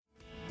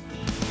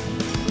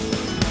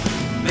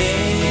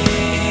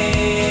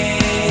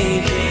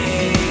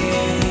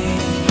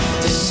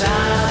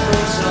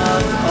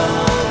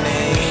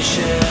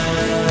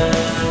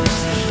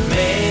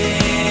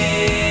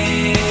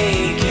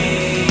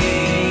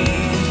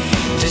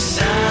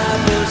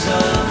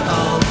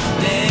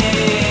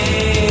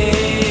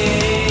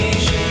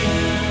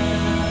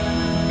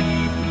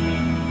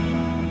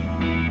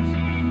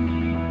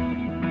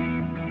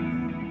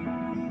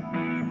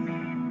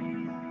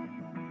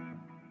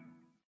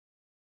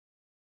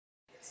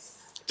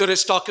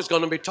Today's talk is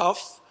going to be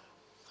tough,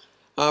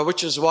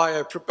 which is why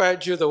I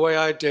prepared you the way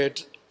I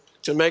did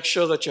to make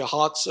sure that your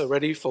hearts are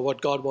ready for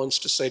what God wants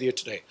to say to you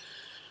today.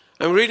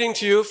 I'm reading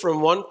to you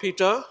from 1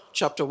 Peter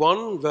chapter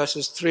 1,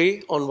 verses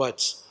 3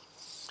 onwards.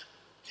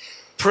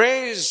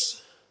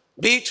 Praise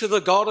be to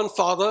the God and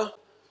Father.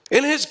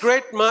 In his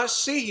great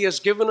mercy, he has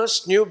given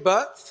us new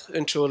birth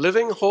into a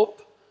living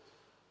hope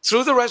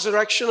through the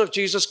resurrection of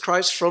Jesus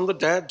Christ from the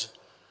dead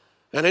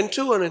and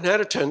into an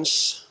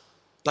inheritance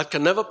that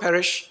can never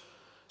perish,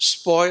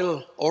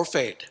 spoil, or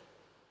fade.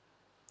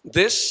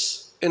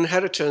 This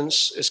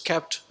inheritance is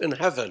kept in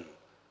heaven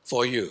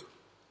for you.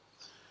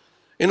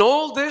 In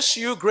all this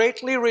you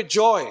greatly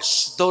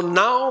rejoice, though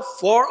now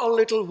for a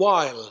little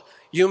while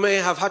you may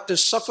have had to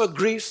suffer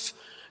grief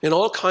in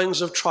all kinds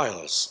of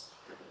trials.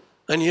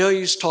 And here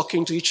he's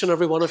talking to each and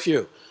every one of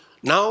you.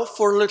 Now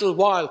for a little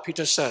while,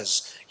 Peter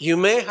says, you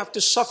may have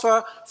to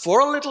suffer for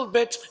a little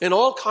bit in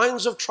all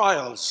kinds of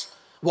trials.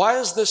 Why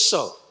is this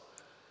so?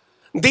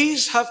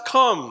 These have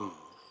come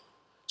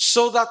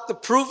so that the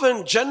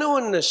proven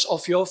genuineness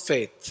of your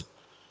faith,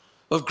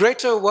 of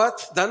greater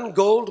worth than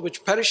gold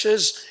which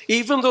perishes,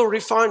 even though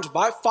refined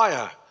by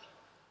fire,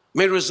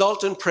 may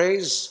result in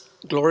praise,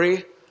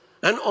 glory,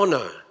 and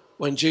honor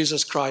when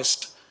Jesus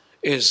Christ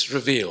is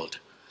revealed.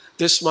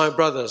 This, my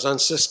brothers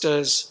and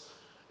sisters,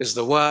 is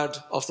the word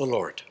of the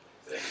Lord.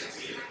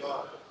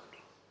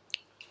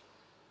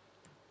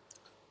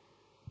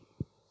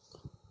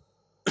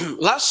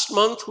 Last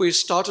month we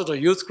started a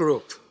youth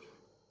group.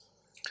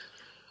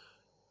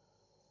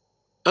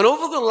 And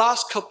over the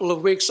last couple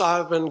of weeks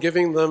I've been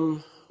giving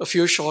them a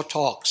few short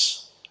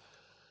talks.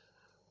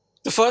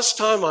 The first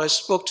time I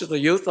spoke to the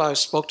youth, I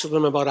spoke to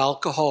them about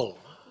alcohol,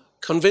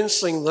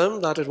 convincing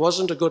them that it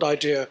wasn't a good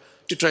idea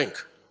to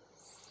drink.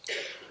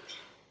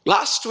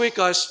 Last week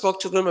I spoke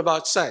to them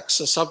about sex,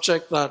 a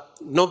subject that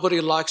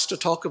nobody likes to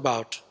talk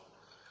about.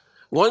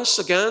 Once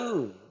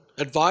again,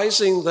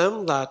 advising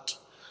them that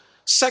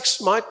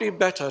sex might be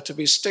better to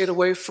be stayed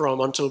away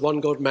from until one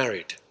got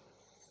married.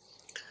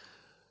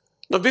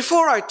 Now,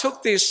 before I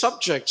took these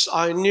subjects,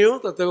 I knew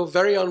that they were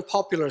very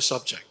unpopular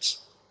subjects.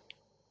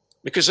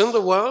 Because in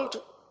the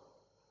world,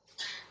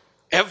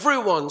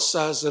 everyone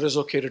says it is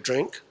okay to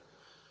drink.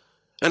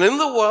 And in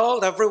the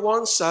world,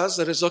 everyone says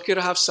that it's okay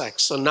to have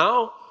sex. So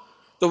now,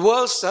 the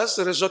world says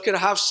that it's okay to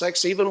have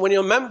sex even when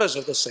you're members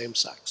of the same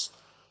sex.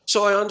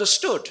 So I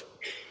understood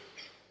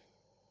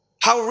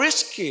how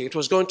risky it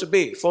was going to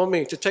be for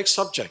me to take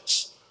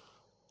subjects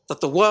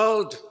that the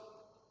world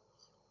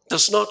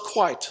does not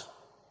quite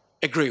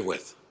agree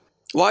with.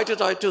 Why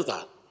did I do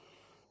that?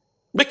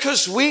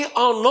 Because we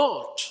are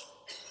not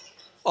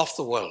of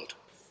the world.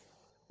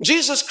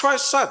 Jesus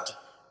Christ said,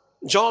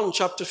 John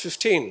chapter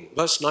 15,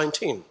 verse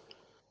 19,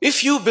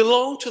 if you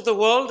belong to the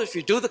world, if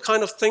you do the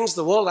kind of things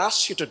the world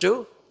asks you to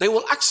do, they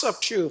will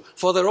accept you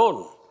for their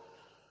own.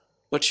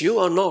 But you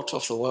are not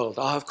of the world.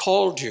 I have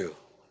called you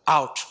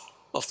out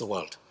of the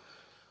world.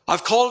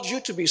 I've called you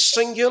to be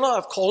singular.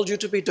 I've called you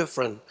to be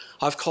different.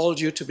 I've called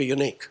you to be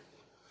unique.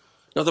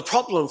 Now the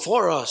problem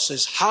for us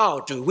is,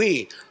 how do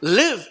we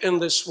live in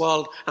this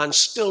world and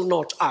still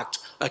not act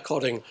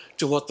according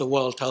to what the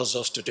world tells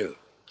us to do?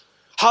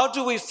 How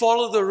do we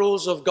follow the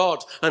rules of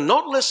God and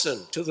not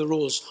listen to the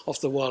rules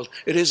of the world?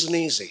 It isn't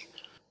easy.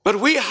 But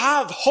we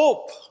have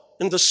hope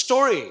in the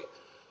story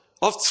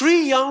of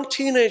 3 young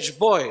teenage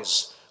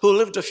boys who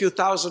lived a few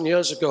thousand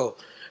years ago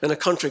in a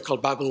country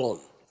called Babylon.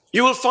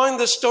 You will find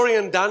this story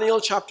in Daniel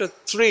chapter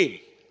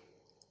 3,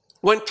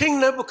 when King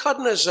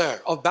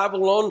Nebuchadnezzar of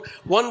Babylon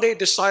one day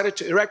decided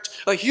to erect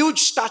a huge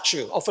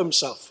statue of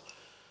himself.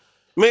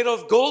 Made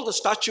of gold, the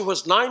statue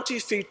was 90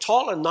 feet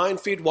tall and 9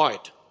 feet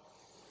wide.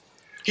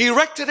 He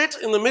erected it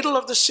in the middle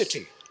of the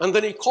city, and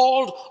then he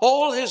called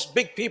all his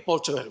big people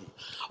to him,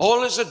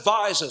 all his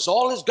advisors,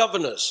 all his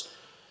governors.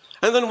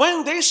 And then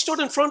when they stood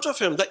in front of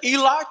him, the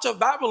elite of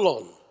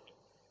Babylon,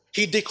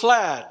 he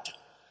declared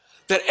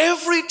that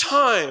every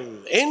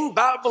time in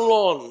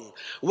Babylon,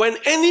 when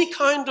any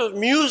kind of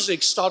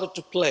music started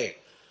to play,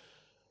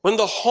 when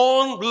the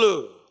horn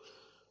blew,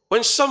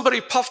 when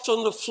somebody puffed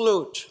on the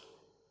flute,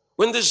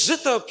 when the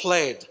zither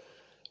played,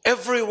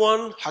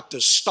 everyone had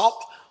to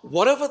stop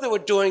whatever they were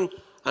doing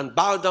and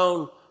bow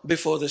down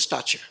before the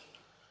statue.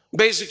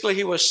 Basically,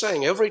 he was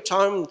saying, every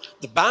time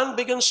the band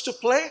begins to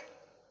play,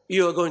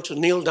 you are going to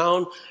kneel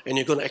down and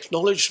you're going to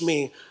acknowledge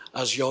me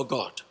as your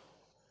God.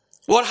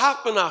 What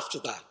happened after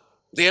that?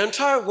 The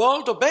entire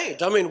world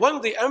obeyed. I mean,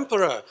 when the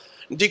emperor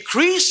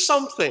decrees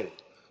something,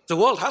 the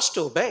world has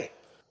to obey.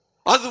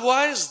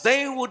 Otherwise,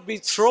 they would be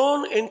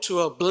thrown into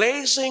a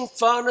blazing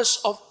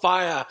furnace of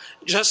fire,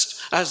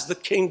 just as the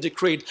king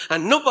decreed.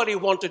 And nobody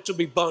wanted to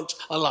be burnt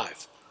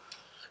alive.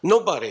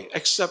 Nobody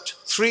except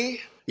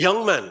 3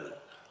 young men.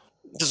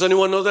 Does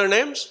anyone know their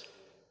names?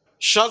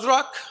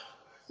 Shadrach,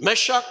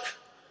 Meshach,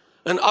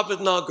 and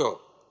Abednego.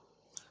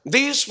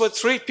 These were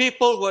 3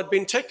 people who had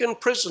been taken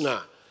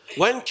prisoner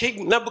when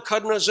King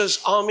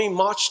Nebuchadnezzar's army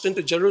marched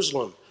into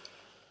Jerusalem.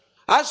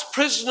 As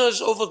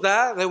prisoners over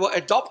there, they were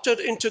adopted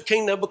into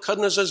King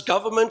Nebuchadnezzar's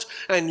government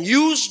and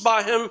used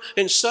by him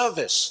in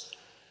service.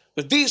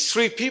 But these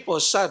three people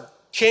said,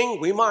 King,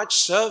 we might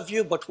serve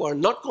you, but we're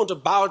not going to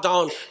bow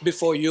down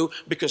before you,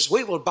 because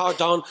we will bow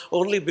down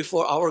only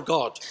before our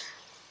God.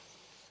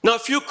 Now, a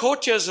few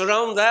courtiers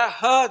around there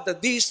heard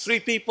that these three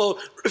people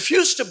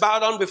refused to bow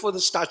down before the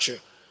statue.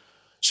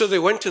 So they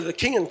went to the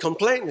king and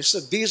complained. They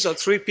said, these are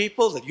three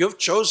people that you've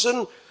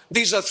chosen.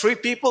 These are three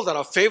people that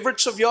are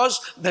favorites of yours.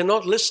 They're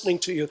not listening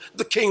to you.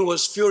 The king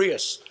was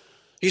furious.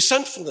 He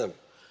sent for them.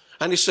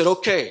 And he said,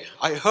 okay,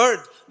 I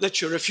heard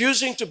that you're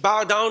refusing to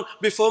bow down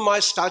before my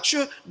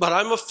statue, but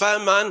I'm a fair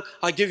man.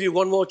 I give you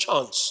one more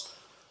chance.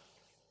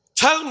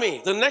 Tell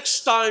me, the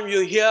next time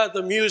you hear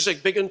the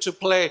music begin to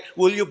play,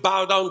 will you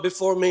bow down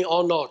before me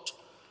or not?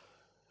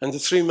 And the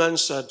three men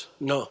said,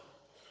 no.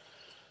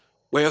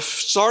 We are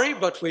sorry,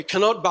 but we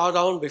cannot bow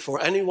down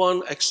before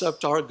anyone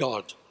except our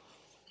God.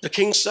 The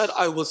king said,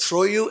 I will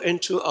throw you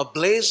into a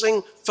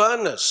blazing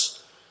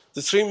furnace.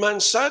 The three men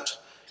said,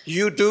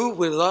 you do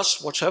with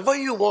us whatever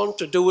you want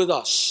to do with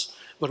us,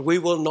 but we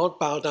will not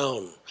bow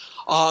down.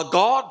 Our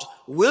God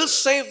will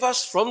save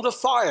us from the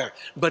fire,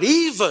 but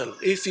even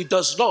if he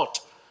does not,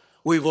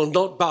 we will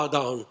not bow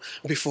down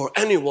before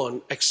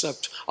anyone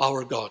except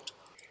our God.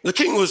 The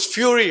king was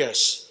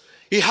furious.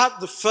 He had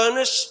the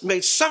furnace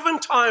made 7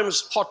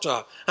 times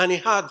hotter, and he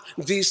had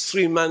these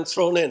three men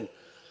thrown in.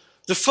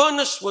 The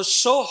furnace was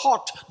so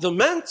hot, the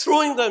men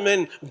throwing them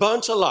in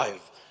burnt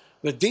alive.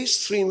 But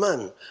these three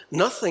men,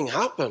 nothing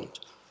happened.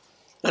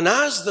 And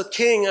as the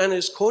king and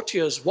his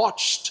courtiers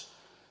watched,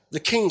 the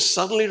king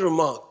suddenly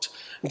remarked,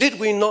 did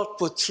we not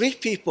put 3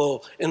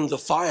 people in the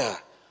fire?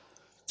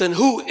 Then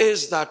who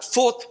is that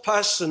 4th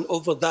person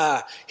over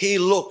there? He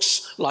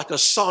looks like a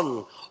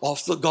son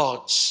of the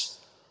gods.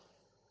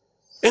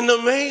 In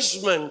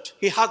amazement,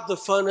 he had the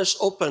furnace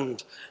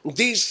opened.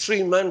 These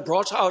 3 men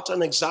brought out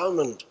and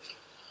examined.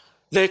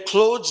 Their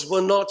clothes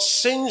were not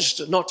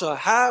singed, not a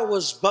hair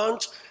was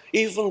burnt,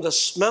 even the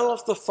smell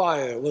of the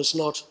fire was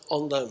not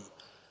on them.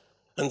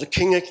 And the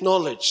king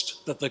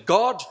acknowledged that the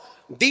God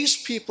these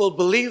people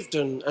believed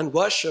in and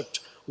worshipped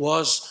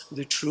was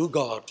the true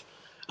God.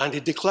 And he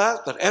declared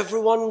that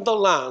everyone in the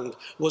land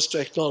was to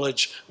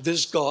acknowledge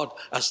this God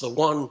as the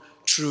one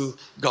true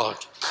God.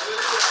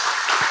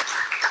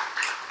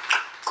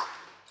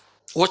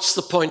 What's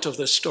the point of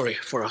this story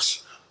for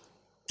us?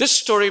 This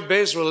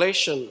story-based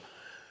relation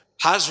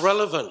has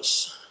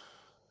relevance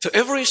to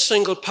every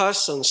single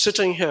person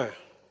sitting here.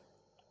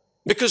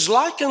 Because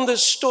like in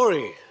this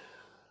story,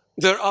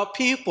 there are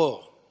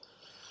people,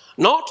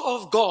 not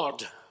of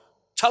God,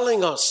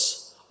 telling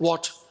us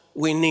what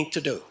we need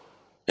to do.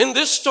 In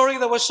this story,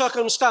 there were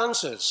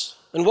circumstances.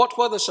 And what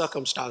were the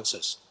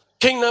circumstances?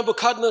 King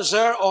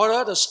Nebuchadnezzar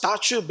ordered a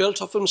statue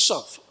built of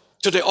himself.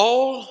 Today,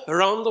 all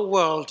around the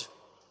world,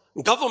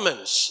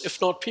 governments,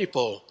 if not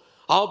people,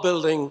 are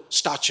building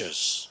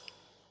statues.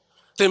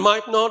 They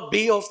might not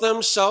be of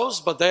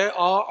themselves, but they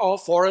are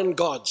of foreign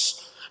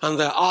gods. And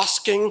they're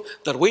asking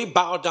that we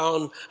bow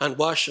down and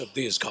worship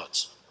these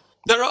gods.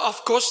 There are,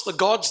 of course, the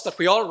gods that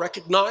we all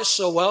recognize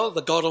so well,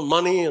 the God of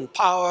money and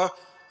power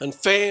and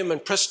fame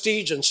and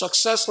prestige and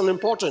success and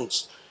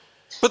importance.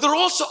 But there are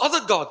also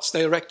other gods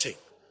they're erecting.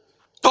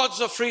 Gods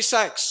of free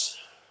sex,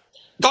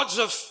 gods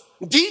of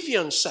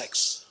deviant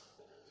sex.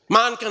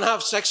 Man can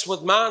have sex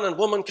with man and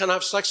woman can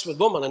have sex with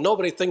woman, and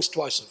nobody thinks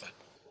twice of it.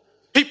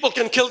 People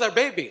can kill their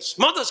babies.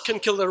 Mothers can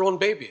kill their own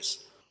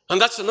babies.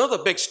 And that's another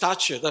big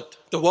statue that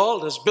the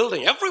world is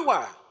building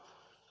everywhere.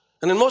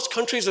 And in most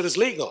countries it is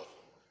legal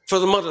for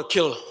the mother to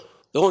kill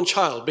their own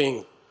child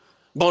being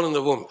born in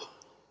the womb.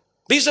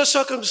 These are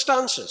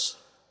circumstances.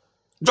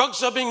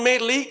 Drugs are being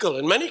made legal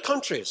in many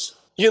countries.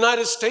 The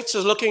United States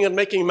is looking at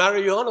making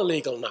marijuana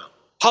legal now.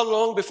 How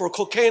long before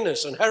cocaine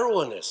is and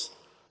heroin is?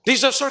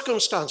 These are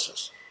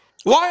circumstances.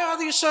 Why are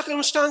these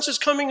circumstances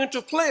coming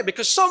into play?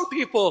 Because some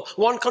people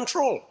want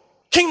control.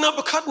 King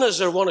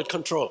Nebuchadnezzar wanted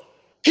control.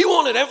 He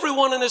wanted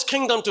everyone in his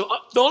kingdom to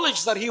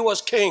acknowledge that he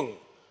was king.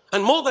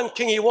 And more than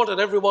king, he wanted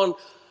everyone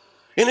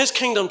in his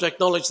kingdom to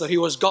acknowledge that he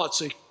was God.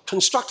 So he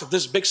constructed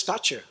this big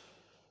statue.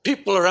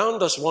 People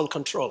around us want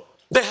control.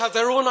 They have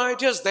their own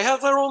ideas. They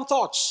have their own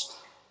thoughts.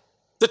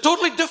 They're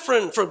totally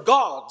different from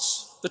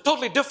God's. They're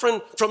totally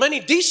different from any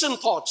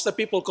decent thoughts that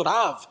people could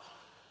have.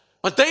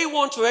 But they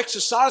want to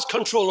exercise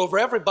control over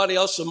everybody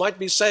else who might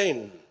be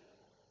sane.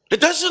 It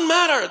doesn't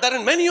matter that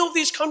in many of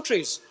these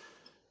countries,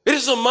 it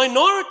is a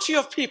minority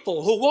of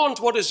people who want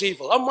what is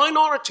evil. A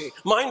minority,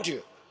 mind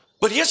you.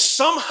 But yet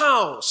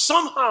somehow,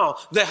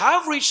 they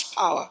have reached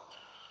power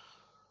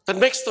that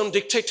makes them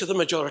dictate to the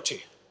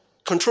majority.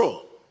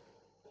 Control.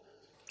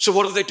 So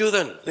what do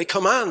then? They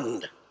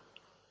command.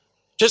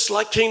 Just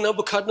like King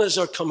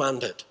Nebuchadnezzar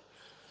commanded.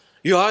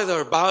 You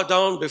either bow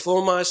down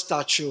before my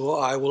statue or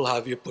I will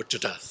have you put to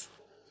death.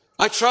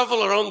 I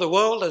travel around the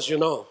world, as you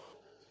know.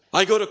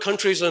 I go to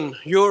countries in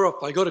Europe.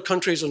 I go to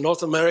countries in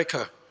North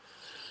America.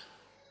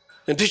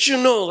 And did you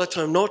know that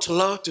I'm not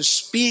allowed to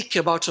speak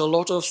about a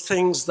lot of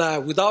things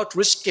there without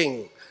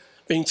risking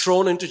being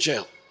thrown into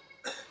jail?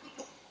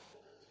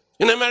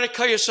 In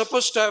America, you're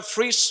supposed to have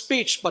free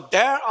speech, but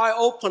dare I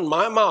open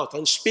my mouth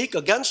and speak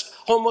against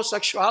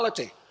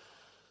homosexuality?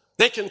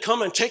 They can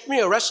come and take me,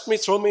 arrest me,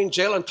 throw me in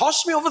jail, and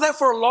toss me over there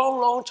for a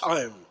long, long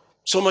time.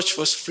 So much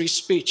for free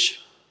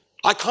speech.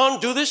 I can't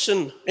do this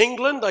in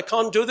England. I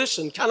can't do this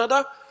in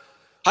Canada.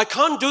 I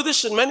can't do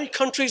this in many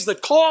countries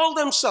that call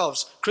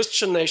themselves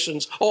Christian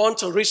nations, or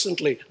until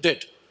recently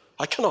did.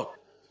 I cannot.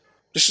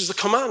 This is the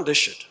command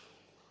issued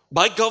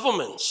by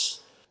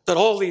governments that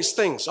all these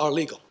things are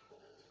legal.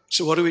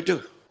 So what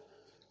do?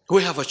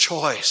 We have a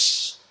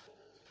choice.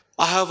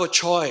 I have a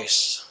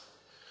choice.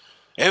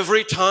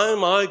 Every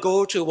time I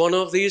go to one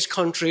of these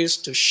countries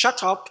to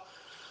shut up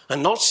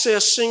and not say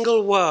a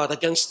single word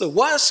against the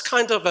worst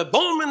kind of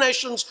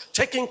abominations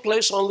taking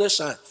place on this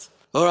earth.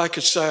 Or I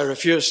could say I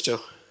refuse to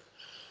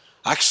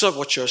accept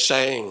what you're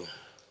saying.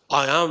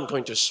 I am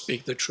going to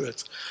speak the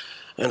truth,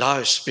 and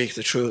I speak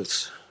the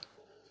truth.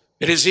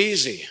 It is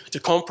easy to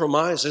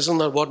compromise. Isn't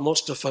that what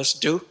most of us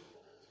do?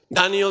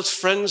 Daniel's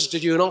friends,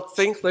 did you not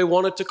think they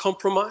wanted to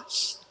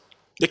compromise?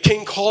 The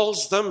king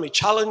calls them, he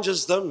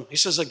challenges them. He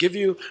says, I give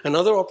you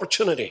another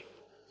opportunity.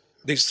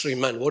 These three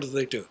men, what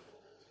do?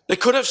 They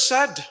could have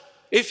said,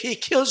 if he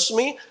kills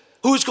me,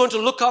 who's going to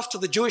look after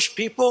the Jewish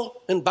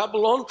people in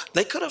Babylon?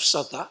 They could have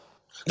said that.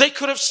 They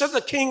could have said,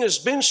 the king has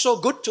been so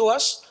good to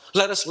us.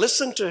 Let us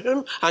listen to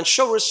him and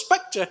show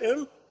respect to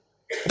him.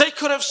 They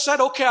could have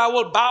said, okay, I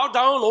will bow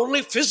down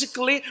only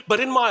physically, but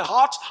in my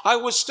heart, I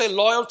will stay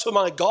loyal to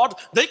my God.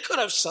 They could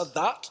have said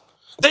that.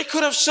 They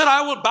could have said,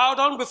 I will bow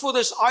down before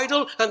this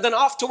idol, and then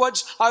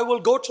afterwards, I will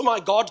go to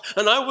my God,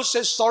 and I will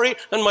say sorry,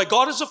 and my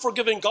God is a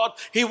forgiving God.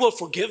 He will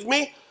forgive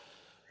me.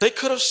 They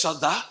could have said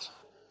that.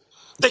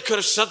 They could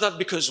have said that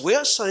because we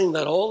are saying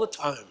that all the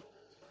time.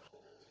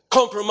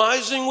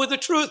 Compromising with the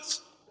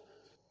truth.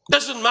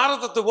 Doesn't matter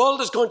that the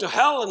world is going to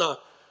hell in a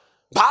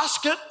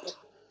basket.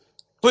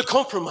 We'll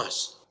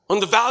compromise on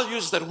the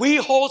values that we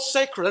hold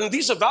sacred. And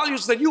these are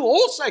values that you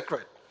hold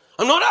sacred.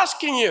 I'm not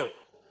asking you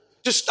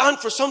to stand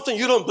for something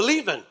you don't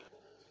believe in.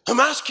 I'm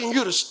asking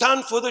you to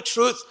stand for the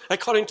truth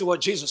according to what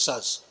Jesus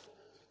says.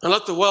 And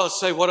let the world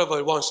say whatever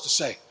it wants to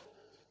say.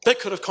 They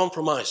could have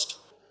compromised.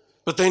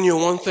 But they knew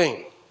one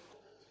thing.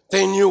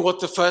 They knew what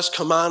the first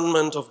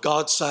commandment of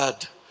God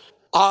said.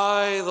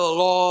 I, the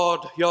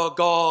Lord, your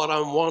God,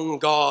 am one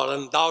God,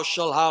 and thou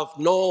shalt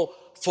have no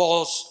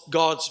false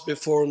gods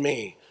before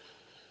me.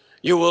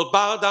 You will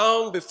bow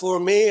down before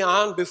me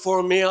and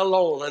before me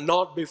alone, and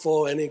not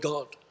before any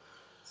God.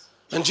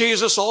 And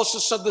Jesus also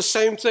said the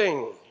same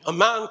thing. A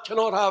man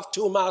cannot have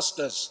two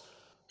masters.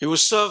 He will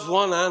serve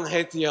one and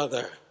hate the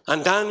other.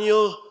 And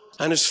Daniel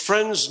and his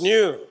friends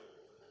knew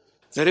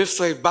that if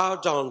they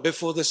bowed down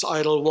before this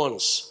idol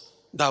once,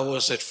 that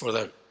was it for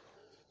them.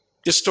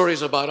 This story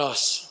is about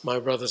us, my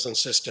brothers and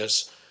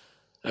sisters,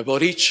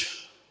 about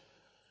each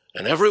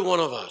and every one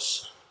of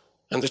us,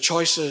 and the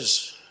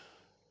choices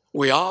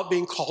we are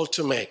being called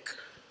to make,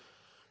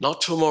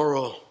 not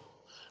tomorrow,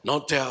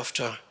 not day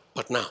after,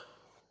 but now.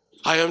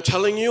 I am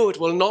telling you, it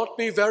will not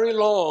be very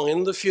long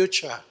in the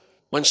future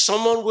when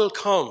someone will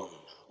come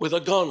with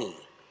a gun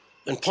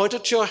and point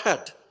at your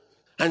head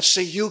and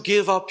say, you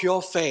give up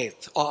your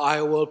faith or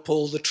I will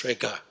pull the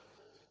trigger.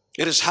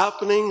 It is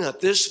happening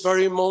at this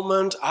very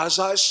moment as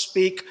I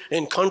speak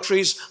in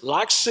countries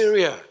like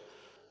Syria,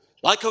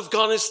 like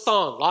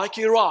Afghanistan, like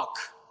Iraq.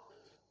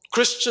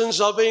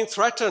 Christians are being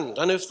threatened,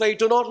 and if they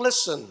do not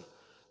listen,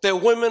 their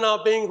women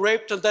are being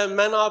raped and their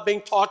men are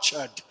being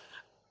tortured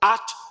at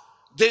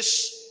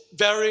this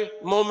very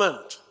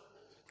moment.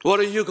 What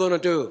are you going to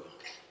do?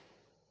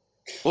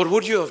 What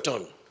would you have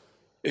done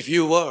if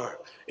you were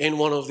in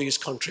one of these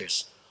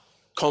countries?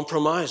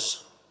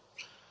 Compromise.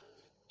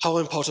 How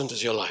important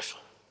is your life?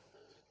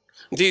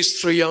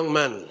 These three young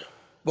men,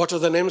 what are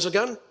their names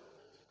again?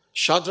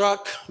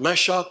 Shadrach,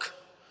 Meshach,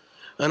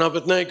 and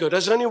Abednego.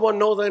 Does anyone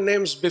know their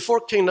names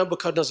before King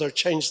Nebuchadnezzar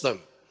changed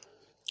them?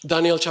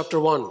 Daniel chapter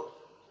 1.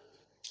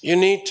 You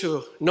need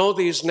to know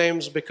these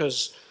names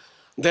because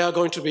they are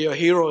going to be your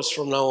heroes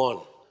from now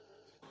on.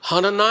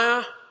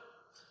 Hananiah,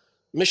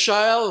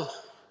 Mishael,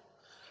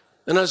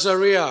 and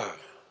Azariah.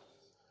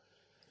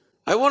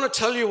 I want to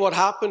tell you what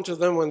happened to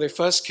them when they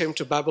first came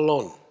to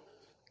Babylon.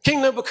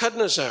 King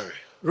Nebuchadnezzar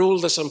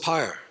ruled this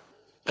empire,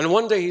 and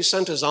one day he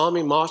sent his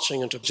army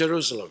marching into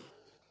Jerusalem.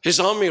 His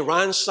army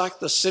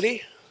ransacked the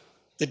city.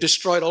 They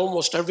destroyed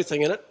almost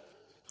everything in it.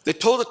 They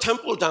tore the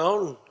temple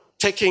down,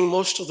 taking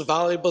most of the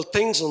valuable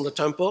things in the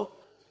temple.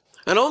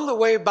 And on the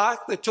way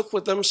back, they took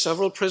with them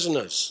several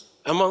prisoners.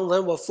 Among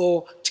them were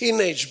 4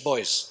 teenage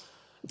boys,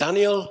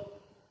 Daniel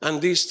and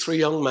these 3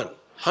 young men,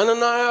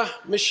 Hananiah,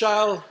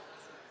 Mishael,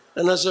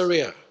 and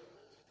Azariah.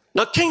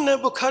 Now, King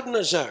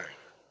Nebuchadnezzar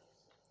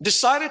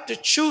decided to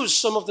choose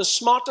some of the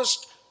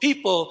smartest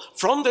people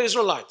from the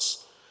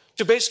Israelites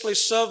to basically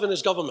serve in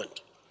his government.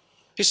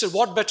 He said,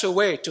 what better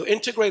way to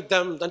integrate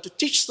them than to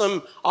teach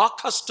them our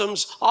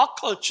customs, our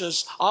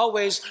cultures, our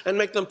ways, and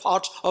make them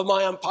part of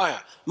my empire?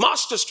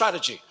 Master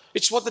strategy.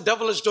 It's what the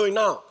devil is doing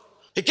now.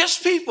 He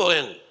gets people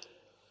in.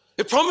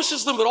 He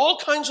promises them with all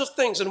kinds of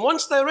things, and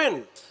once they're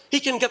in, he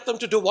can get them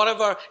to do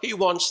whatever he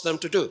wants them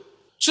to do.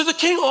 So the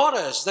king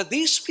orders that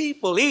these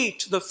people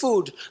eat the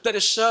food that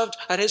is served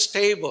at his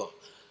table.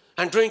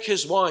 and drink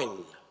his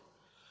wine.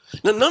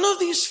 Now, none of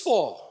these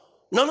four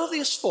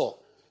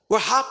were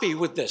happy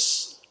with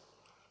this.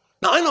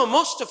 Now, I know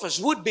most of us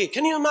would be.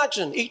 Can you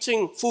imagine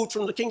eating food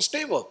from the king's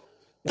table?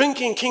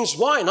 Drinking king's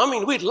wine? I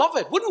mean, we'd love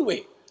it, wouldn't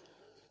we?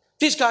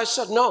 These guys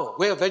said, no,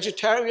 we're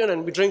vegetarian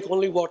and we drink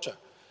only water.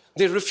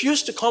 They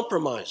refused to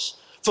compromise.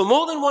 For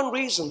more than one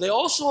reason, they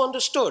also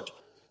understood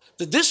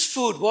that this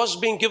food was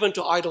being given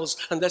to idols,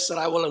 and they said,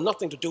 I will have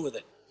nothing to do with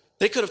it.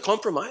 They could have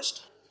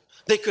compromised.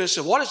 They could have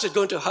said, what is it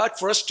going to hurt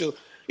for us to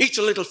eat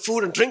a little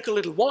food and drink a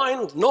little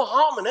wine? No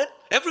harm in it.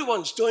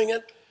 Everyone's doing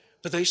it.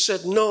 But they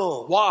said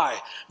no. Why?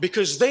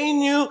 Because they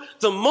knew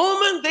the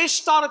moment they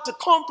started to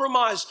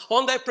compromise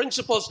on their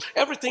principles,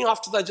 everything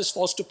after that just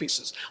falls to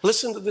pieces.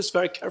 Listen to this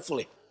very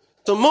carefully.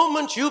 The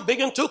moment you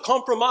begin to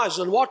compromise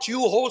on what you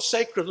hold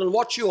sacred and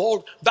what you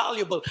hold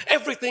valuable,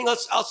 everything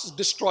else is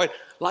destroyed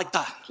like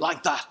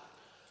that.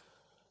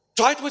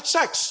 Try it with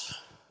sex.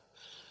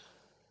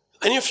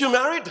 And if you're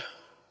married,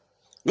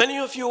 many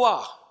of you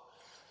are,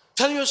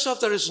 tell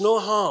yourself there is no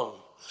harm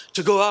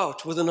to go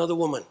out with another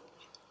woman.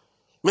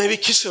 Maybe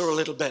kiss her a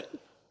little bit.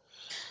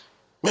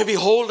 Maybe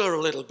hold her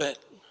a little bit.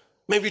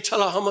 Maybe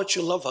tell her how much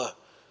you love her.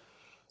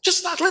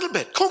 Just that little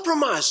bit.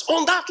 Compromise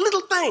on that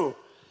little thing.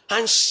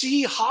 And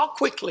see how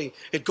quickly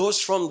it goes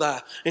from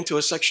there into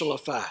a sexual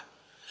affair.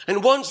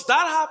 And once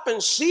that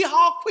happens, see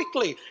how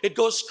quickly it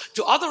goes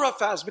to other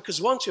affairs, because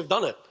once you've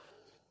done it,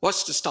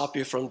 what's to stop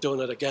you from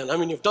doing it again? I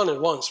mean, you've done it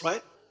once,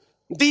 right?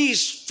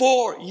 These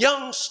four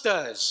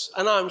youngsters,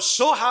 and I'm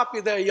so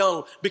happy they're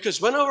young,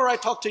 because whenever I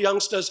talk to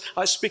youngsters,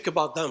 I speak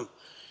about them.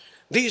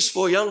 These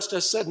four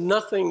youngsters said,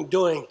 nothing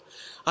doing.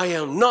 I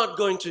am not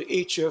going to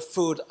eat your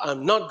food.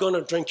 I'm not going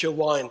to drink your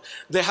wine.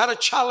 They had a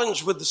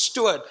challenge with the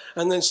steward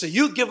and then say,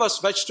 you give us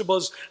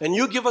vegetables and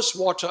you give us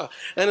water.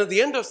 And at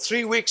the end of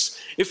 3 weeks,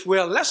 if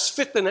we're less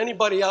fit than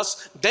anybody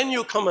else, then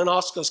you come and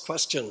ask us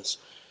questions.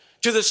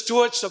 To the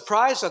steward's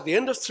surprise, at the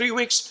end of 3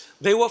 weeks,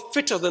 they were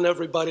fitter than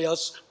everybody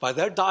else by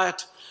their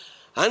diet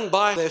and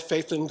by their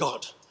faith in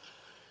God.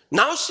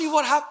 Now see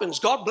what happens.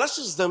 God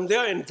blesses them.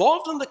 They're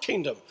involved in the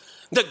kingdom.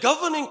 They're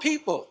governing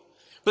people.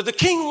 But the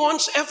king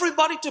wants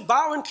everybody to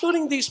bow,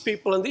 including these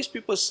people. And these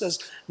people says,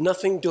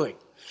 nothing doing.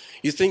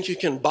 You think you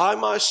can buy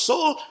my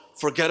soul?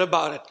 Forget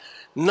about it.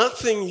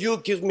 Nothing you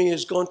give me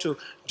is going to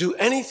do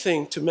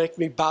anything to make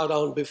me bow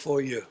down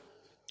before you.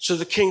 So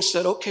the king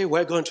said, okay,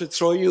 we're going to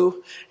throw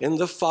you in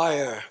the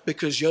fire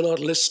because you're not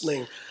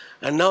listening.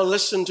 And now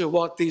listen to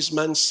what these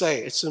men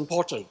say. It's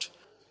important.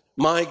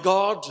 My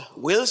God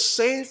will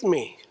save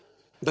me.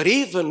 But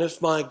even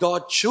if my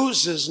God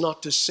chooses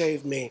not to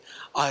save me,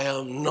 I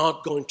am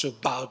not going to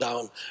bow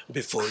down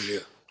before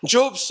you.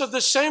 Job said the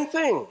same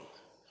thing.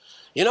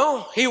 You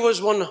know, he was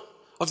one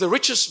of the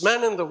richest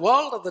men in the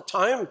world at the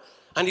time,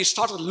 and he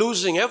started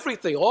losing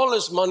everything, all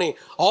his money,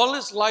 all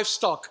his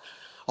livestock,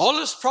 all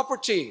his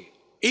property,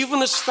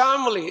 even his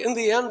family. In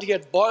the end, he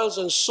had boils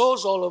and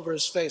sores all over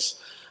his face.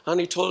 And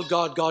he told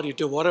God, God, you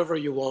do whatever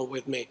you want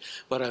with me,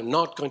 but I'm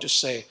not going to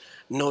say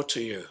no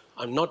to you.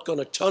 I'm not going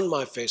to turn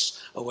my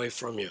face away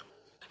from you.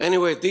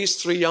 Anyway, these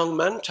three young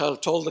men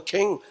told the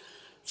king,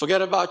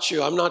 forget about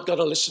you. I'm not going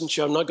to listen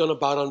to you. I'm not going to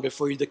bow down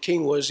before you. The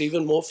king was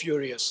even more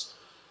furious.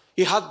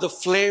 He had the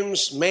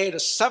flames made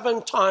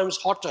 7 times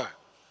hotter.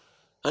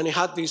 And he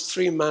had these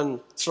 3 men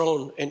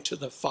thrown into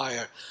the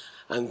fire.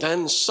 And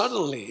then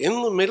suddenly,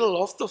 in the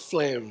middle of the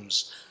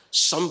flames,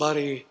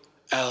 somebody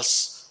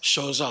else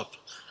shows up.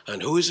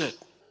 And who is it?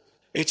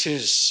 It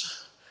is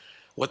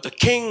what the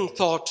king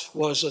thought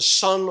was a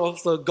son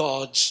of the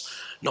gods,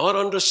 not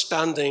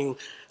understanding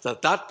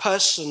that that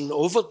person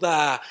over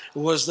there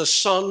was the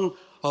Son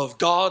of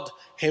God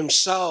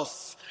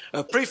himself,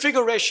 a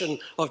prefiguration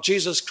of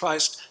Jesus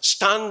Christ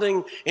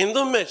standing in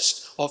the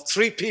midst of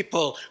 3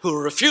 people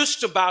who refused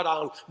to bow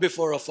down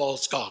before a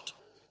false god.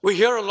 We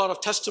hear a lot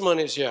of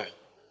testimonies here.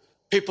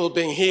 People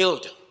being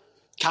healed,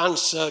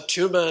 cancer,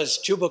 tumors,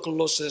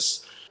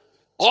 tuberculosis,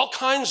 all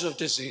kinds of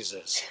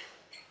diseases.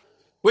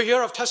 We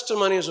hear of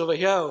testimonies over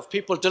here of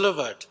people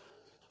delivered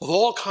of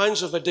all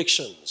kinds of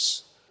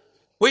addictions.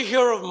 We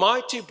hear of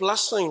mighty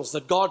blessings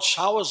that God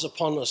showers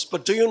upon us.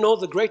 But do you know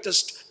the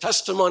greatest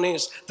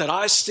testimonies that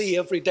I see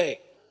every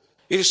day?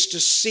 It is to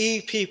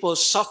see people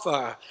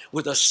suffer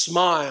with a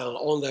smile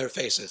on their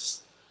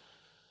faces.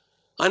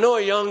 I know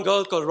a young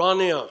girl called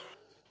Rania.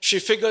 She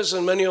figures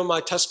in many of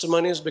my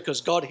testimonies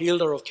because God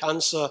healed her of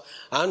cancer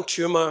and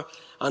tumor.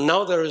 And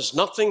now there is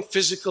nothing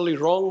physically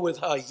wrong with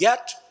her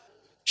yet.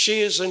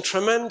 She is in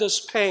tremendous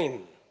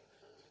pain.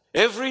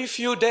 Every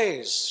few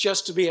days, she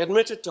has to be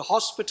admitted to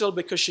hospital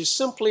because she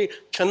simply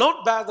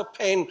cannot bear the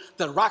pain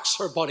that racks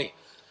her body.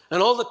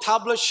 And all the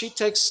tablets she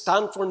takes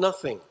stand for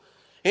nothing.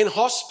 In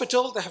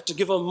hospital, they have to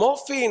give her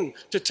morphine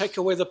to take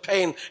away the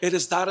pain. It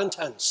is that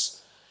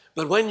intense.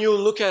 But when you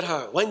look at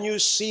her, when you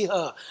see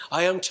her,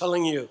 I am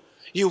telling you,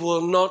 you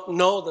will not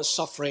know the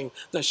suffering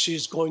that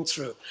she's going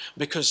through.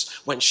 Because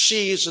when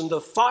she is in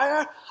the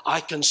fire, I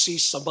can see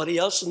somebody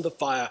else in the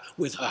fire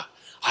with her.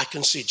 I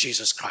can see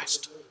Jesus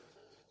Christ.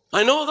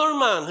 I know another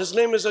man, his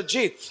name is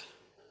Ajit.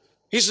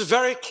 He's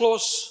very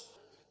close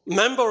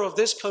member of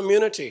this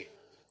community,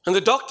 and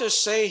the doctors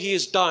say he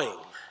is dying.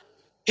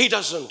 He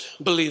doesn't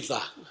believe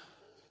that.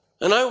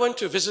 And I went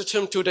to visit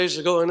him 2 days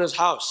ago in his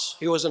house.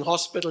 He was in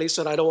hospital. He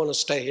said, I don't want to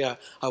stay here.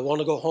 I want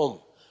to go home.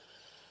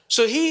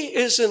 So he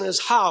is in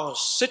his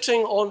house,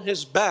 sitting on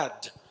his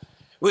bed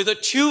with a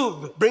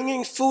tube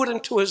bringing food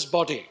into his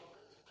body.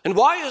 And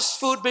why is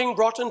food being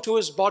brought into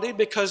his body?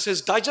 Because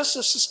his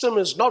digestive system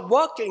is not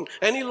working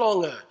any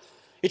longer.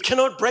 It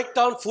cannot break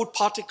down food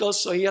particles,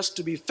 so he has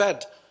to be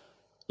fed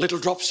little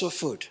drops of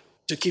food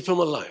to keep him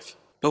alive.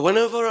 But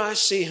whenever I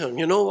see him,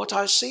 you know what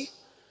I see?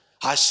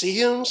 I see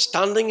him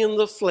standing in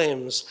the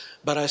flames,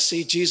 but I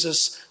see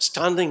Jesus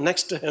standing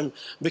next to him,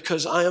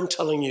 because I am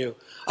telling you,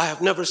 I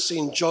have never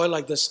seen joy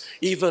like this,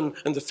 even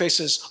in the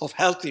faces of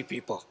healthy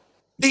people.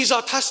 These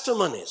are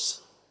testimonies.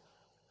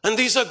 And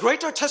these are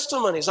greater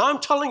testimonies. I'm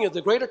telling you,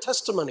 the greater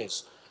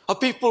testimonies are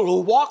people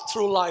who walk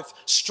through life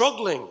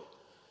struggling,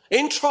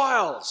 in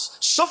trials,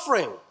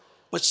 suffering,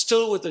 but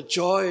still with the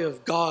joy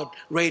of God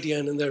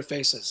radiant in their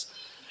faces.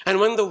 And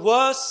when the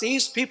world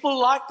sees people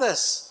like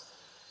this,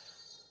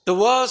 the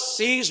world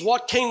sees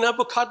what King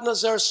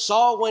Nebuchadnezzar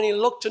saw when he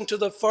looked into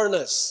the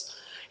furnace.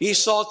 He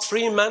saw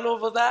 3 men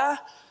over there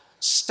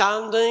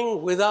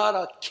standing without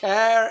a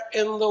care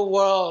in the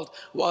world,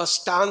 while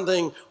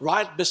standing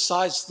right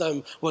beside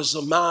them was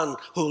a man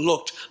who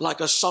looked like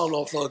a son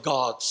of the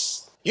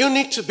gods. You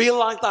need to be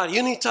like that.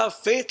 You need to have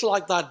faith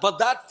like that. But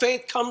that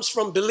faith comes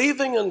from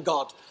believing in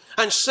God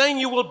and saying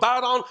you will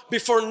bow down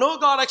before no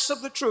God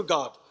except the true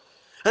God.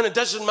 And it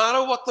doesn't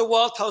matter what the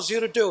world tells you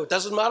to do. It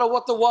doesn't matter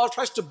what the world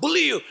tries to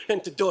bully you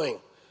into doing.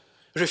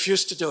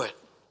 Refuse to do it.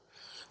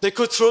 They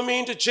could throw me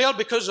into jail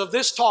because of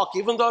this talk,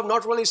 even though I've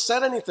not really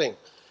said anything.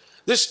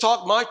 This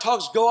talk, my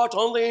talks go out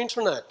on the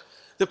internet.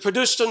 They're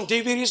produced on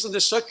DVDs and they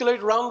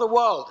circulate around the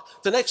world.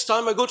 The next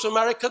time I go to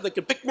America, they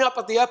can pick me up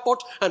at the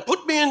airport and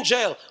put me in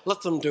jail.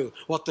 Let them do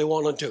what they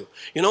want to do.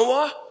 You know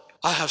what?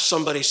 I have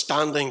somebody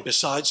standing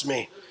beside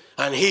me,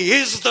 and he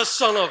is the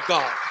Son of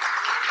God.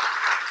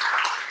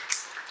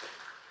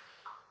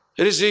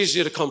 It is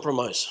easy to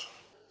compromise.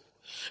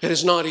 It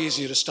is not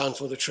easy to stand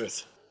for the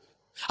truth.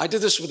 I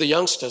did this with the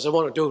youngsters. I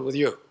want to do it with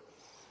you.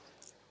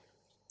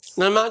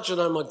 Now imagine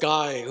I'm a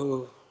guy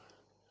who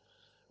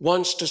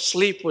wants to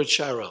sleep with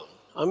Cheryl.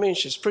 I mean,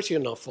 she's pretty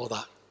enough for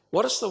that.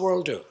 What does the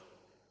world do?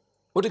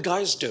 What do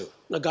guys do?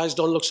 Now, guys,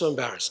 don't look so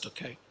embarrassed,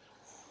 okay?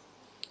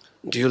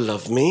 Do you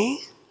love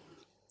me?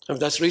 I mean,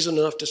 that's reason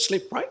enough to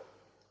sleep, right?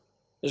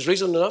 There's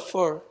reason enough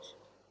for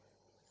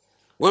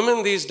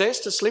women these days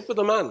to sleep with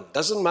a man.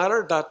 Doesn't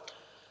matter that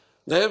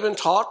they have been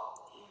taught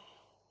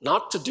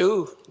not to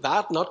do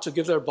that, not to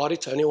give their body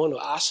to anyone who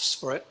asks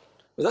for it.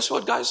 But that's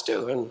what guys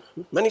do, and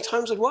many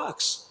times it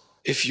works.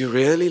 If you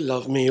really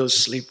love me, you'll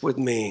sleep with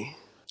me.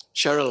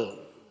 Cheryl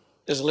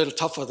is a little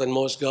tougher than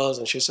most girls,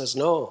 and she says,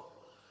 no,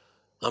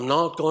 I'm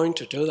not going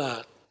to do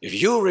that. If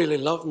you really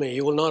love me,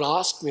 you will not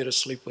ask me to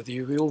sleep with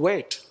you. You'll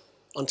wait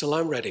until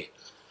I'm ready,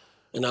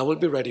 and I will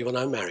be ready when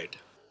I'm married.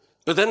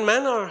 But then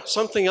men are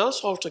something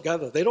else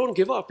altogether. They don't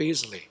give up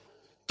easily.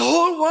 The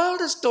whole world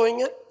is doing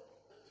it.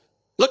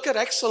 Look at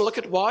X and look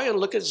at Y and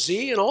look at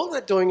Z, and all they're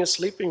doing is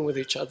sleeping with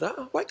each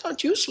other. Why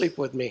can't you sleep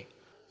with me?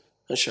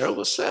 And Cheryl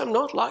will say, I'm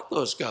not like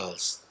those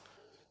girls.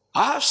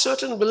 I have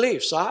certain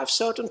beliefs. I have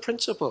certain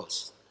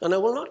principles, and I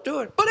will not do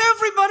it. But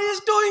everybody is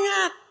doing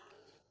it.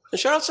 And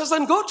Cheryl says,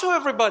 then go to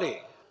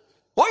everybody.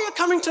 Why are you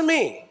coming to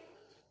me?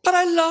 But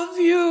I love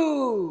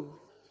you.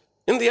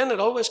 In the end, it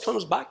always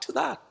comes back to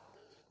that.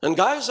 And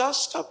guys are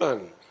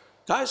stubborn.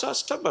 Guys are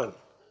stubborn.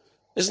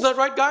 Isn't that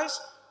right, guys?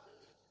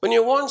 When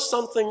you want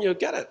something, you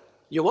get it.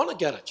 You want to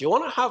get it. You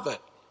want to have it.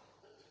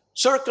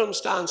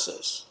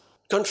 Circumstances,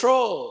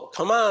 control,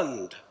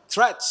 command,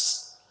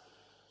 threats.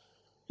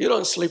 You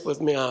don't sleep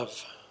with me. I'm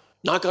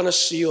not going to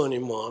see you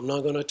anymore. I'm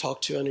not going to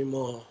talk to you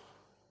anymore.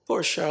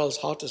 Poor Cheryl's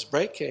heart is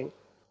breaking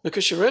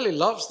because she really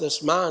loves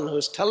this man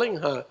who's telling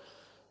her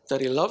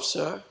that he loves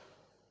her.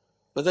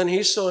 But then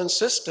he's so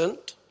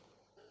insistent.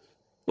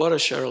 What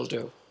does Cheryl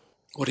do?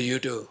 What do you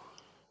do?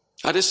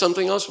 I did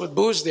something else with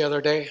booze the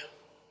other day.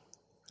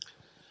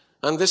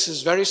 And this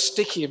is very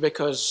sticky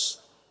because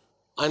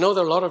I know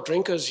there are a lot of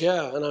drinkers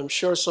here, and I'm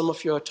sure some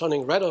of you are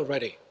turning red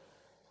already.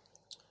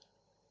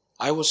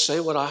 I will say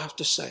what I have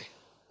to say.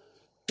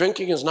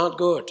 Drinking is not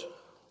good.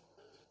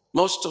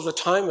 Most of the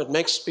time it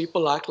makes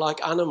people act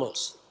like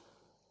animals,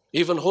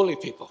 even holy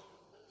people.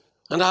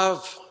 And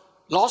I've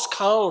lost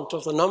count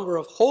of the number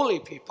of holy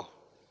people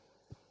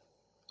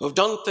who've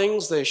done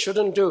things they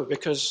shouldn't do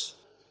because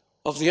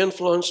of the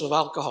influence of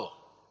alcohol.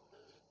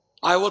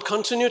 I will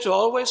continue to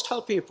always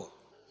tell people,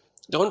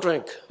 don't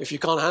drink if you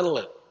can't handle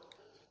it.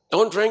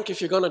 Don't drink if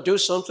you're going to do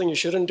something you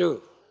shouldn't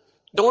do.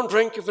 Don't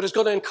drink if it is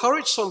going to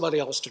encourage somebody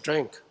else to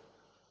drink.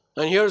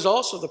 And here's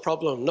also the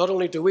problem. Not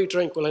only do we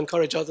drink, we'll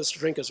encourage others to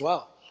drink as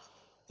well.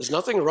 There's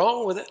nothing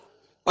wrong with it.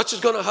 What's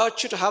it going to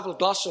hurt you to have a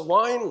glass of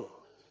wine?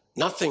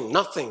 Nothing.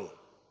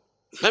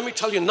 Let me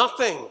tell you,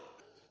 nothing.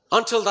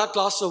 Until that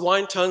glass of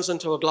wine turns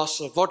into a glass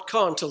of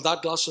vodka, until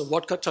that glass of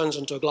vodka turns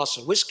into a glass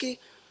of whiskey,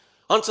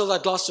 until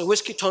that glass of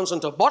whiskey turns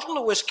into a bottle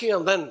of whiskey,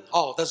 and then,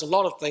 oh, there's a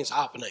lot of things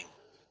happening.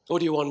 What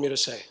do you want me to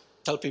say?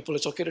 Tell people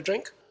it's okay to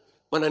drink?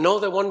 When I know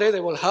that one day they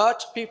will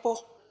hurt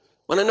people,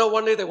 when I know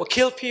one day they will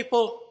kill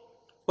people,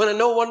 when I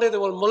know one day they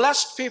will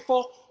molest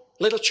people,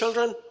 little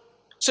children,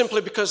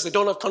 simply because they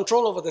don't have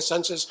control over their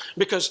senses,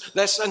 because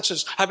their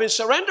senses have been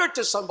surrendered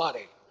to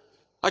somebody.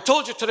 I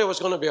told you today was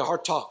going to be a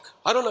hard talk.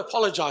 I don't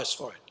apologize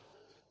for it.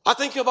 I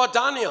think about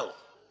Daniel.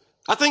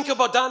 I think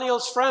about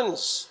Daniel's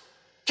friends.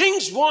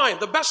 King's wine,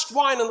 the best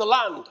wine in the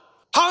land.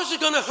 How is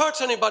it going to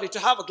hurt anybody to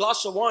have a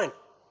glass of wine?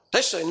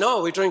 They say,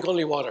 no, we drink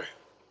only water.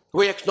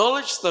 We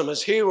acknowledge them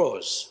as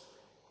heroes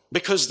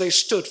because they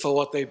stood for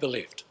what they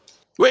believed.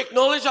 We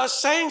acknowledge our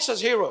saints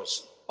as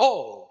heroes.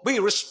 Oh, we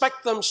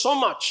respect them so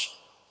much.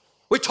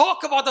 We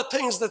talk about the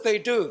things that they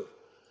do.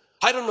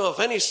 I don't know of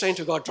any saint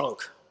who got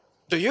drunk.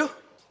 Do you?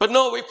 But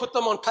no, we put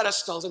them on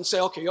pedestals and say,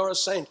 okay, you're a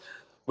saint.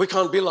 We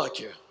can't be like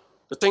you.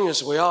 The thing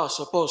is, we are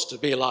supposed to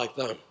be like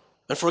them.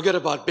 And forget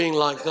about being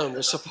like them.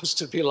 We're supposed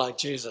to be like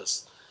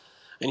Jesus.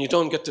 And you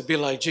don't get to be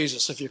like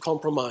Jesus if you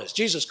compromise.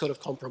 Jesus could have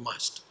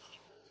compromised.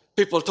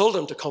 People told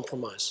him to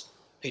compromise.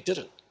 He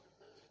didn't.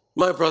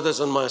 My brothers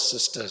and my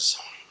sisters,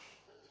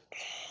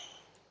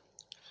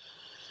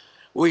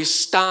 we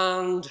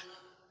stand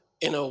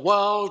in a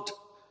world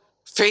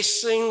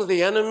facing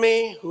the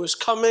enemy who is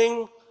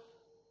coming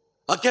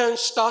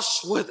against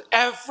us with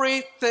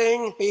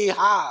everything he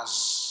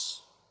has.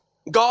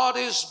 God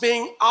is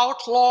being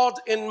outlawed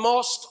in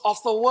most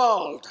of the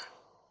world.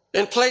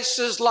 In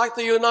places like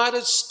the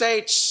United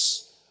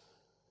States,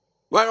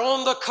 where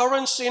on the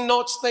currency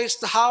notes they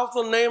have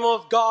the name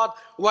of God,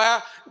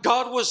 where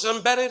God was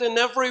embedded in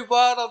every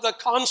word of the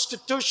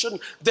Constitution,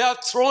 they're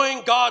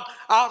throwing God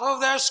out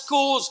of their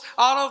schools,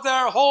 out of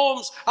their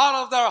homes,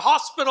 out of their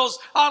hospitals,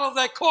 out of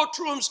their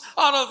courtrooms,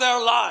 out of their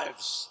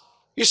lives.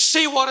 You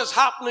see what is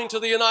happening to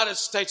the United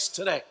States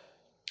today.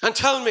 And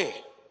tell me,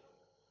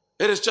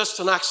 it is just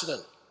an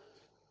accident.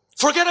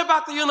 Forget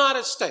about the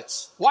United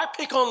States. Why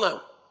pick on them?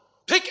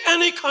 Pick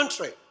any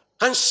country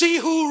and see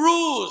who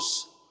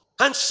rules.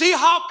 And see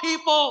how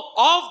people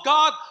of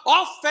God,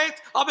 of faith,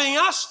 are being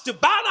asked to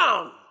bow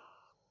down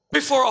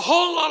before a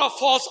whole lot of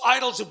false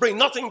idols who bring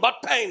nothing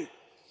but pain.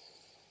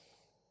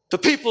 The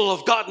people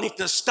of God need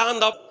to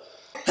stand up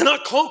and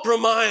not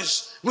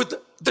compromise with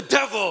the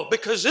devil,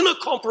 because in a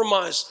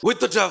compromise with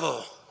the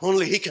devil,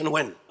 only he can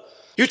win.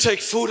 You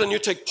take food and you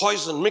take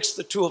poison, mix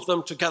the two of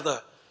them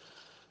together,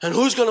 and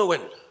who's going to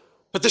win?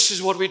 But this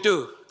is what we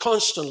do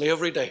constantly,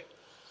 every day.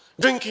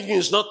 Drinking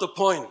is not the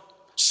point.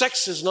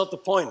 Sex is not the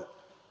point.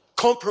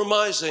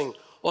 Compromising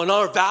on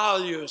our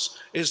values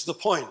is the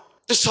point.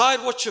 Decide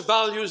what your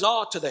values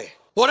are today,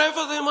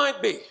 whatever they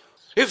might be.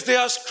 If they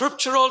are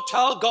scriptural,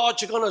 tell God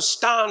you're going to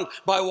stand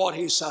by what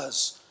he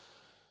says.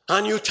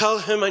 And you tell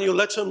him and you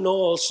let him know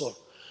also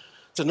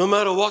that no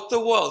matter what the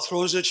world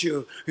throws at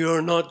you,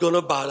 you're not going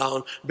to bow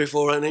down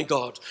before any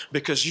God,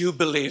 because you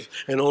believe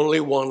in only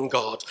one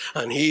God,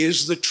 and he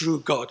is the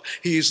true God.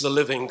 He is the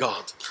living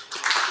God.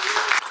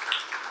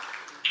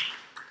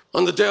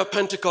 On the day of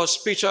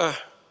Pentecost, Peter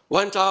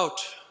went out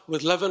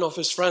with 11 of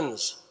his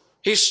friends.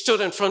 He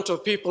stood in front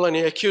of people and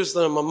he accused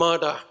them of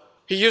murder.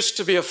 He used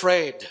to be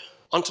afraid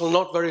until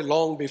not very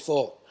long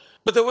before.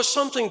 But there was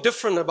something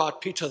different about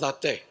Peter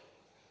that day.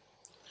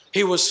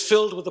 He was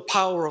filled with the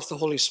power of the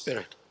Holy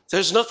Spirit.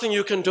 There's nothing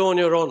you can do on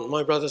your own,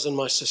 my brothers and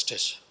my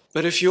sisters.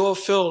 But if you are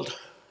filled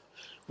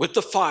with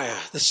the fire,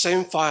 the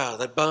same fire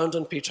that burned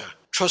on Peter,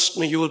 trust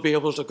me, you will be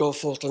able to go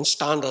forth and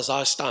stand as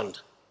I stand.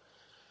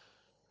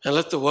 And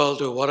let the world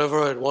do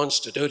whatever it wants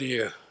to do to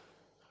you.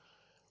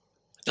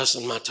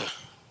 Doesn't matter.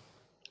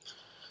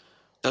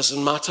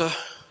 Doesn't matter.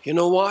 You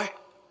know why?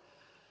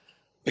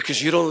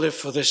 Because you don't live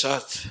for this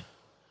earth.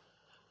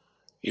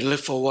 You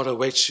live for what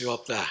awaits you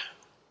up there.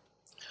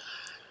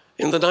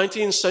 In the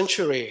 19th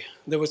century,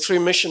 there were 3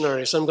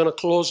 missionaries. I'm going to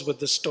close with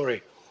this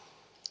story.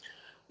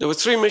 There were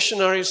 3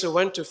 missionaries who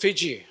went to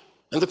Fiji.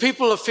 And the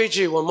people of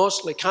Fiji were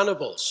mostly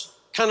cannibals.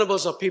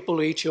 Cannibals are people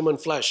who eat human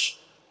flesh.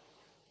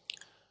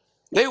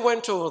 They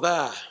went over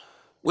there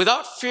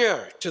without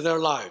fear to their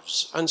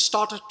lives and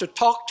started to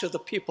talk to the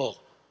people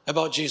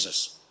about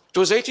Jesus. It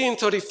was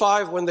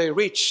 1835 when they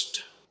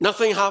reached.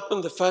 Nothing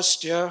happened the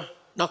first year,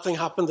 nothing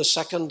happened the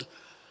second,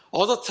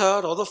 or the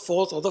third, or the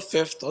fourth, or the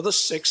fifth, or the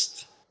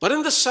sixth. But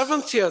in the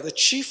 7th year, the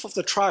chief of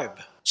the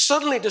tribe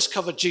suddenly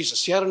discovered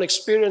Jesus. He had an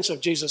experience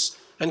of Jesus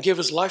and gave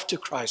his life to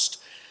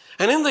Christ.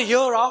 And in the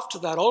year after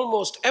that,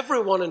 almost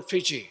everyone in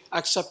Fiji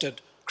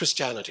accepted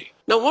Christianity.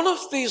 Now, one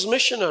of these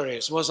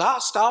missionaries was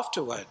asked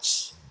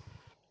afterwards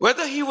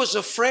whether he was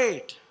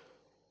afraid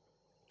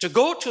to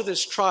go to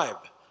this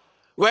tribe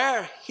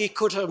where he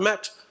could have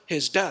met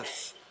his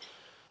death.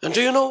 And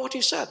do you know what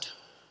he said?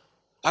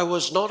 I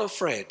was not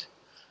afraid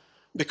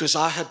because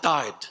I had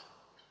died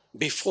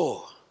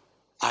before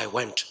I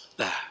went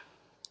there.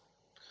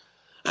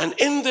 And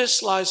in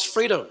this lies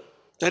freedom,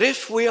 that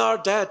if we are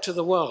dead to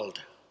the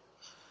world,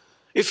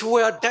 if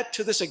we are dead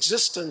to this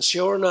existence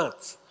here on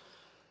earth,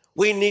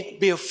 we need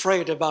be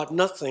afraid about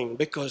nothing,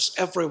 because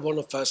every one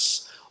of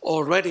us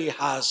already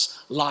has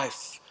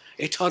life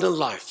eternal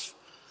life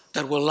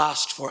that will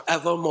last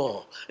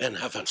forevermore in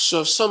heaven.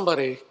 So if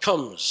somebody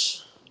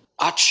comes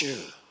at you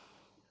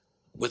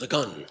with a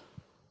gun,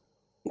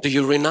 do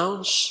you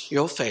renounce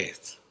your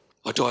faith,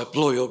 or do I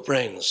blow your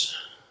brains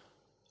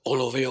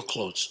all over your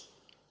clothes?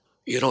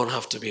 You don't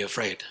have to be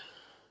afraid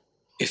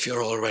if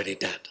you're already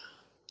dead.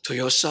 To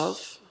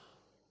yourself,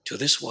 to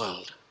this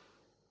world,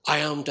 I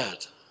am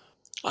dead.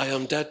 I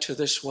am dead to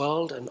this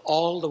world and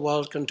all the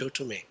world can do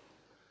to me.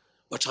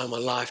 But I'm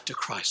alive to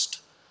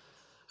Christ,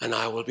 and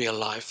I will be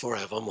alive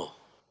forevermore.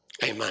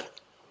 Amen.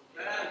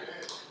 Amen.